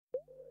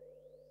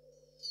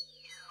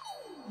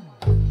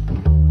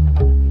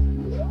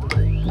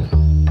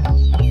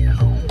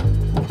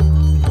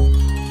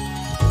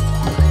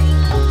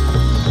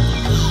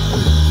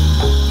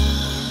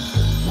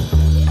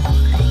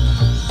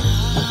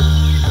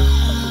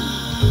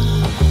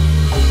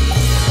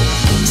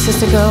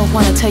Sister girl,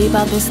 wanna tell you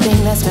about this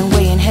thing that's been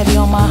weighing heavy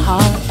on my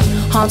heart.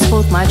 Haunts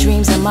both my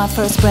dreams and my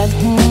first breath.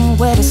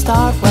 Where to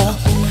start? Well,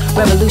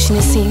 revolution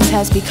it seems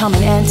has become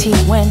an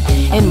antique. When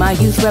in my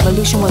youth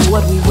revolution was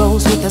what we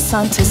rose with the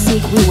sun to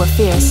seek. We were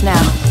fierce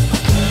now.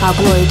 Our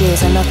glory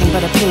days are nothing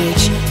but a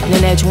page in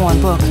an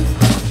edge-worn book.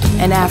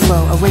 An afro,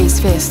 a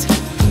raised fist,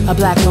 a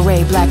black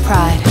beret, black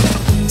pride.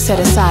 Set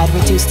aside,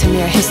 reduced to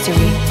mere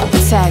history.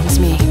 It saddens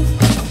me.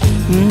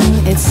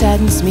 It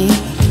saddens me.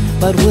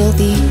 But will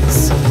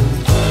these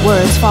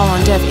words fall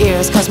on deaf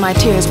ears? Cause my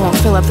tears won't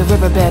fill up the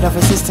riverbed of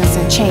resistance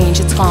and change.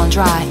 It's gone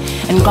dry,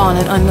 and gone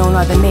and unknown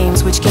are the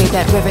names which gave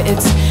that river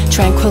its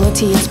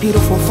tranquility, its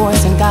beautiful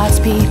force and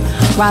Godspeed.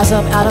 Rise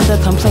up out of the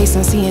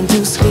complacency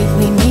induced sleep.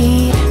 We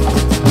need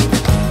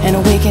an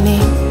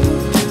awakening.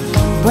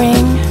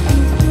 Bring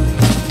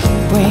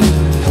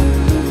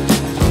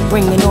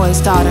the noise,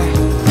 daughter.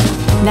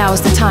 Now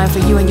is the time for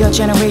you and your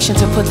generation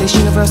to put this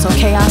universal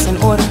chaos in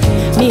order.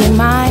 Me and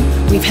mine,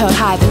 we've held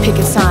high the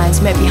picket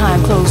signs, met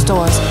behind closed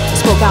doors,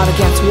 spoke out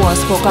against war,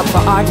 spoke up for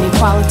art and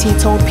equality,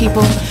 told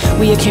people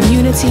we a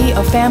community,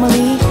 a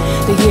family.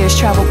 The years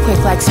travel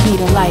quick like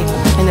speed and light,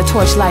 and the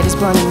torchlight is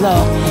burning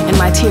low. And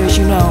my tears,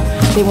 you know,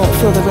 they won't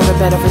fill the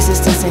riverbed of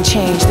resistance and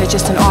change. They're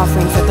just an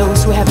offering for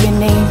those who have been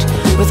named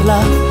with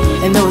love,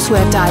 and those who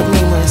have died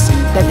nameless,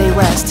 that they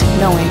rest,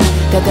 knowing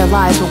that their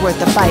lives were worth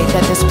the fight,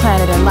 that this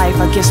planet and life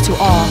are gifts to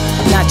all,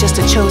 not just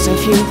a chosen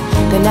few.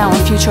 The now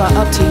and future are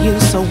up to you,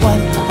 so what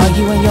are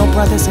you and your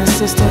brothers and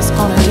sisters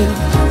gonna do?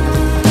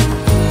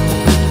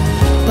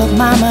 But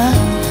mama,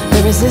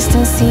 the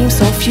resistance seems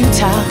so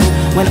futile,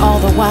 when all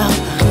the while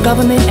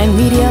government and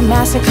media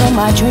massacre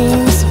my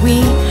dreams.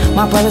 We,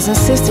 my brothers and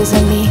sisters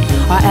and me,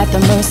 are at the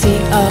mercy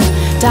of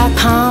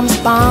 .coms,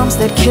 bombs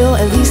that kill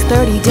at least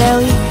 30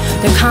 daily.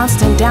 The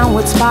constant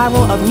downward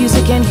spiral of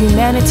music and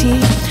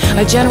humanity.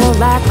 A general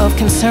lack of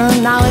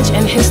concern, knowledge,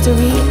 and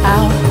history.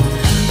 Our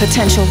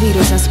potential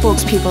leaders and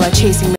spokespeople are chasing